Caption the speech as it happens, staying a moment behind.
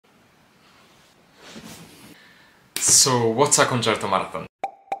So, what's a concerto marathon?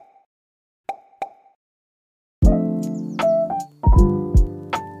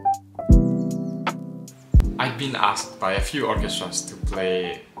 I've been asked by a few orchestras to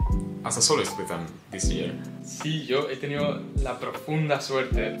play as a soloist with them this year. Sí, yo he tenido la profunda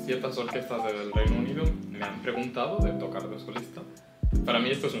suerte. Ciertas orquestas del Reino Unido me han preguntado de tocar de solista. Para mí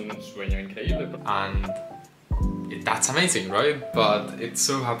esto es un sueño increíble. And that's amazing, right? But it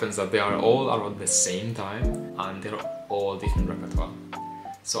so happens that they are all around the same time and they're all different repertoire.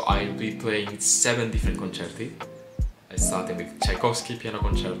 So I'll be playing 7 different concerti, starting with Tchaikovsky Piano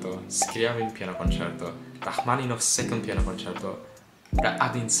Concerto, Scriabin Piano Concerto, Rachmaninoff's Second Piano Concerto,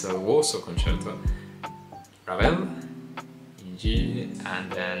 Radin's Warsaw Concerto, Ravel in G,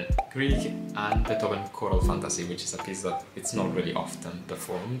 and then Grieg and Beethoven Choral Fantasy, which is a piece that it's not really often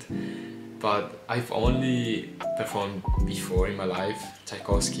performed, but I've only performed before in my life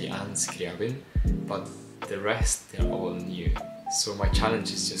Tchaikovsky and Scriabin, but the rest they're all new. So my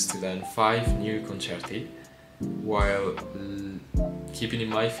challenge is just to learn 5 new concerti while keeping in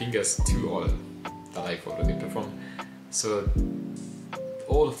my fingers 2 old that I've already performed. So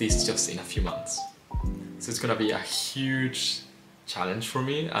all of this just in a few months. So it's gonna be a huge challenge for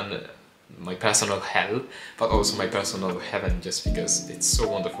me and my personal hell, but also my personal heaven, just because it's so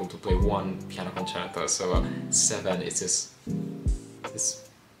wonderful to play 1 piano concerto. So 7 is just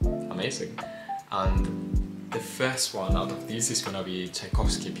amazing. And the first one out of these is gonna be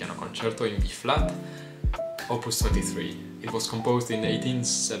Tchaikovsky Piano Concerto in B flat, Opus 23. It was composed in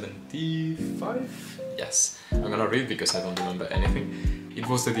 1875? Yes, I'm gonna read because I don't remember anything. It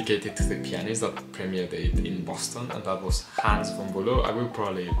was dedicated to the pianist that premiered it in Boston, and that was Hans von Bülow. I will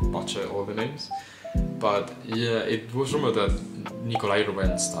probably butcher all the names, but yeah, it was rumored that Nikolai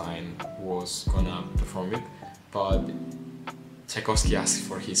Rubinstein was gonna perform it, but Tchaikovsky asked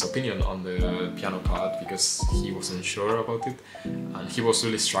for his opinion on the piano part because he wasn't sure about it, and he was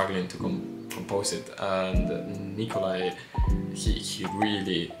really struggling to compose it. And Nikolai, he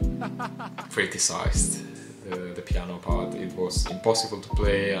really criticized the piano part. It was impossible to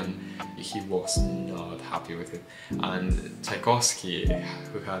play, and he was not happy with it. And Tchaikovsky,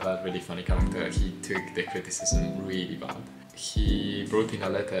 who had that really funny character, he took the criticism really bad. He wrote in a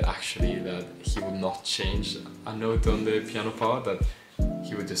letter actually that he would not change a note on the piano part, that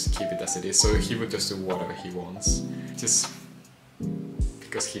he would just keep it as it is, so he would just do whatever he wants, just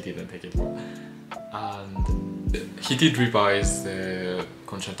because he didn't take it well. And he did revise the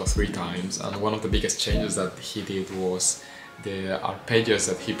concerto 3 times, and one of the biggest changes that he did was the arpeggios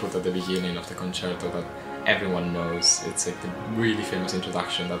that he put at the beginning of the concerto that everyone knows. It's like the really famous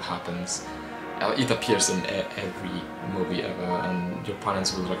introduction that happens. It appears in every movie ever, and your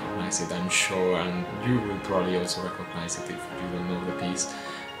parents will recognize it, I'm sure, and you will probably also recognize it if you don't know the piece.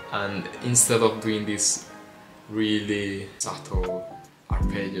 And instead of doing this really subtle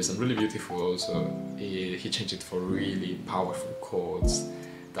arpeggios and really beautiful also, he changed it for really powerful chords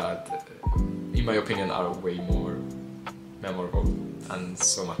that, in my opinion, are way more memorable and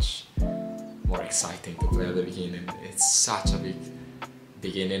so much more exciting to play at the beginning. It's such a big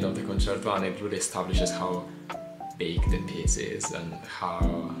beginning of the concerto, and it really establishes how big the piece is and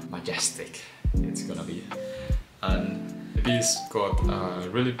how majestic it's gonna be. And the piece got a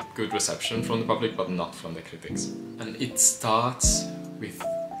really good reception from the public, but not from the critics. And it starts with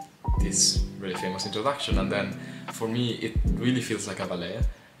this really famous introduction, and then for me it really feels like a ballet,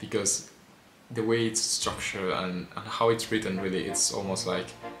 because the way it's structured and how it's written, really, it's almost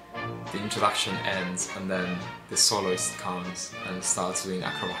like the introduction ends and then the soloist comes and starts doing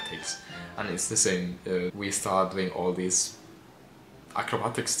acrobatics, and it's the same. We start doing all these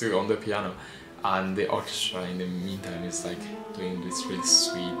acrobatics too on the piano, and the orchestra in the meantime is like doing this really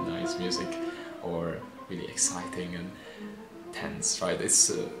sweet, nice music, or really exciting and tense, right?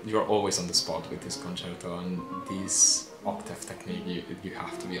 It's you're always on the spot with this concerto, and this octave technique, you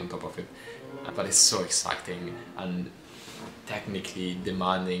have to be on top of it. But it's so exciting and technically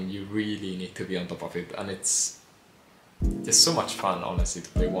demanding. You really need to be on top of it, and it's just so much fun, honestly, to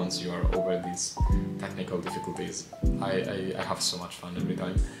play once you are over these technical difficulties. I have so much fun every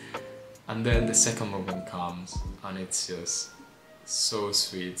time. And then the second movement comes, and it's just so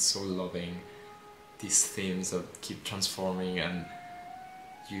sweet, so loving. These themes that keep transforming, and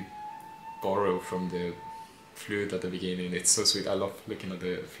you borrow from the flute at the beginning. It's so sweet. I love looking at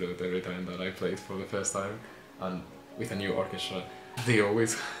the flute every time that I play it for the first time, and with a new orchestra. They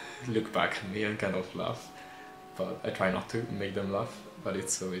always look back at me and kind of laugh, but I try not to make them laugh, but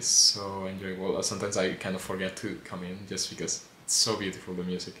it's always so enjoyable. Sometimes I kind of forget to come in just because it's so beautiful, the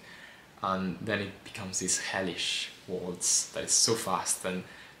music. And then it becomes this hellish waltz that is so fast, and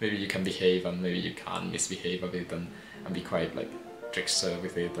maybe you can behave and maybe you can misbehave a bit and be quite like trickster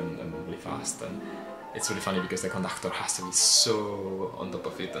with it and really fast. And it's really funny because the conductor has to be so on top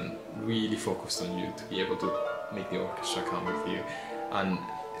of it and really focused on you to be able to make the orchestra come with you. And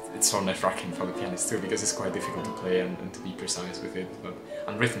it's so nerve-wracking for the pianist too, because it's quite difficult to play and to be precise with it,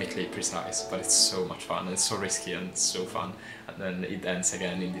 and rhythmically precise, but it's so much fun and it's so risky and it's so fun. And then it ends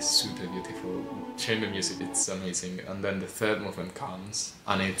again in this super beautiful chamber music. It's amazing. And then the third movement comes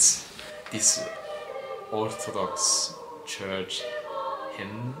and it's this Orthodox church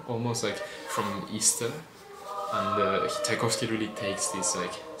hymn, almost like from Easter, and Tchaikovsky really takes this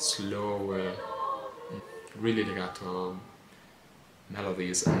like slow, really legato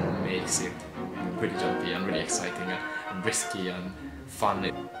melodies and makes it really jumpy and really exciting and risky and fun.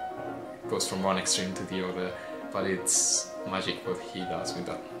 It goes from one extreme to the other, but it's magic what he does with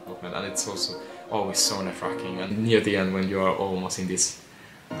that movement, and it's also always so nerve-wracking. And near the end, when you are almost in these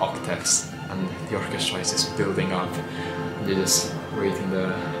octaves and the orchestra is just building up, and you're just waiting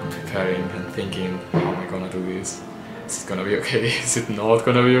there, preparing and thinking, how am I gonna do this? Is it gonna be okay? Is it not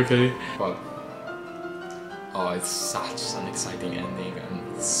gonna be okay? But oh, it's such an exciting ending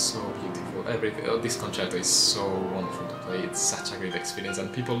and it's so beautiful. Everything, this concerto is so wonderful to play. It's such a great experience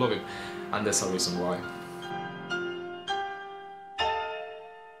and people love it, and there's a reason why.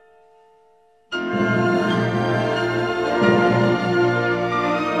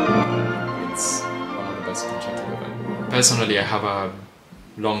 It's one of the best concertos ever. Personally, I have a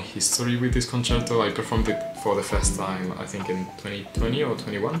long history with this concerto. I performed it for the first time, I think in 2020 or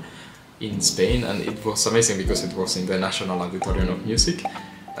 21. In Spain, and it was amazing because it was in the National Auditorium of Music,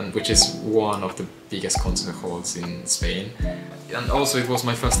 and which is one of the biggest concert halls in Spain. And also it was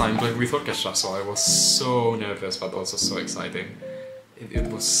my first time playing with orchestra, so I was so nervous but also so exciting. It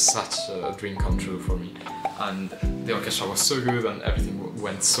was such a dream come true for me, and the orchestra was so good and everything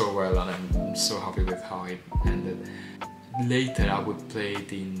went so well, and I'm so happy with how it ended. Later I would play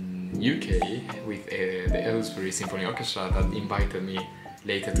it in UK with the Aylesbury Symphony Orchestra that invited me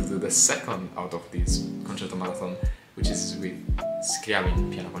later to do the second out of this concerto marathon, which is with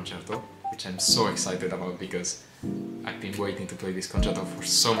Scriabin Piano Concerto, which I'm so excited about because I've been waiting to play this concerto for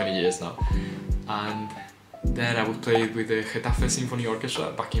so many years now. And then I would play it with the Getafe Symphony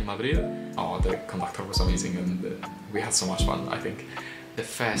Orchestra back in Madrid. Oh, the conductor was amazing and we had so much fun, I think. The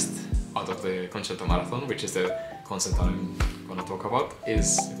first out of the concerto marathon, which is the concert I'm gonna talk about,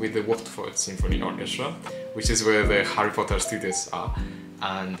 is with the Watford Symphony Orchestra, which is where the Harry Potter studios are.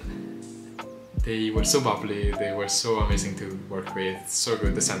 And they were so bubbly, they were so amazing to work with, so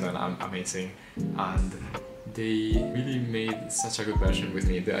good, the sound amazing, and they really made such a good version with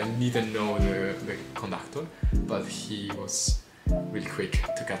me. I didn't know the conductor, but he was really quick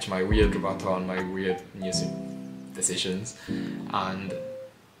to catch my weird rubato and my weird music decisions, and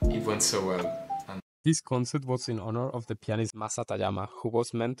it went so well. This concert was in honor of the pianist Masa Tayama, who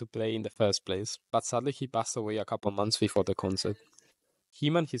was meant to play in the first place, but sadly he passed away a couple months before the concert.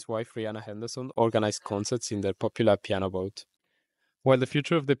 Him and his wife Rihanna Henderson organized concerts in their popular piano boat. While the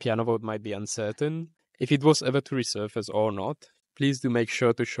future of the piano boat might be uncertain, if it was ever to resurface or not, please do make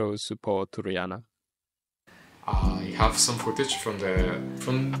sure to show support to Rihanna. I have some footage from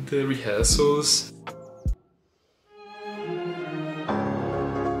the rehearsals.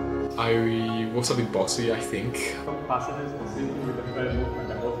 I was a bit bossy, I think.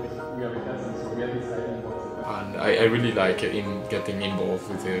 And I really like getting involved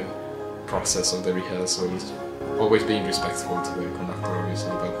with the process of the rehearsals, always being respectful to the conductor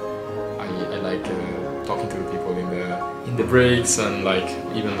obviously, but I like talking to the people in the breaks and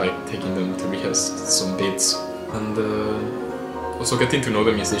even taking them to rehearse some bits, and also getting to know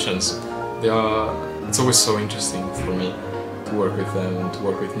the musicians. It's always so interesting for me to work with them and to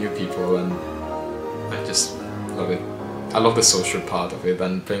work with new people, and I just love it. I love the social part of it,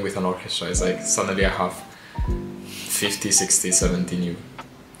 and playing with an orchestra is like suddenly I have 50, 60, 70 new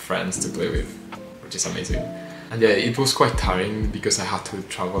friends to play with, which is amazing. And yeah, it was quite tiring because I had to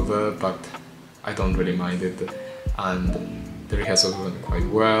travel there, but I don't really mind it. And the rehearsals went quite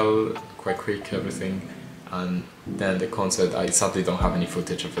well, quite quick, everything. And then the concert, I sadly don't have any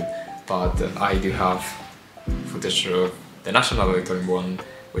footage of it, but I do have footage of the National Auditorium one,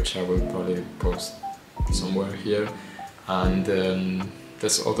 which I will probably post somewhere here. And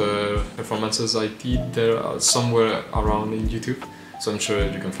there's other performances I did there somewhere around in YouTube, so I'm sure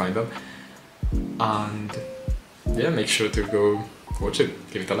you can find them. And yeah, make sure to go watch it,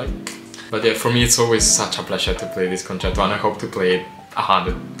 give it a like. But yeah, for me it's always such a pleasure to play this concerto, and I hope to play it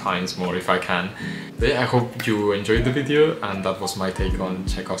 100 times more if I can. But yeah, I hope you enjoyed the video, and that was my take on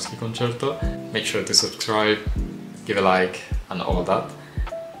Tchaikovsky Concerto. Make sure to subscribe, give a like and all that.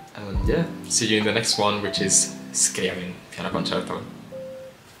 And yeah, see you in the next one, which is Scriabin Piano Concerto.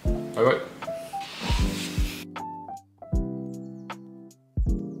 Bye bye.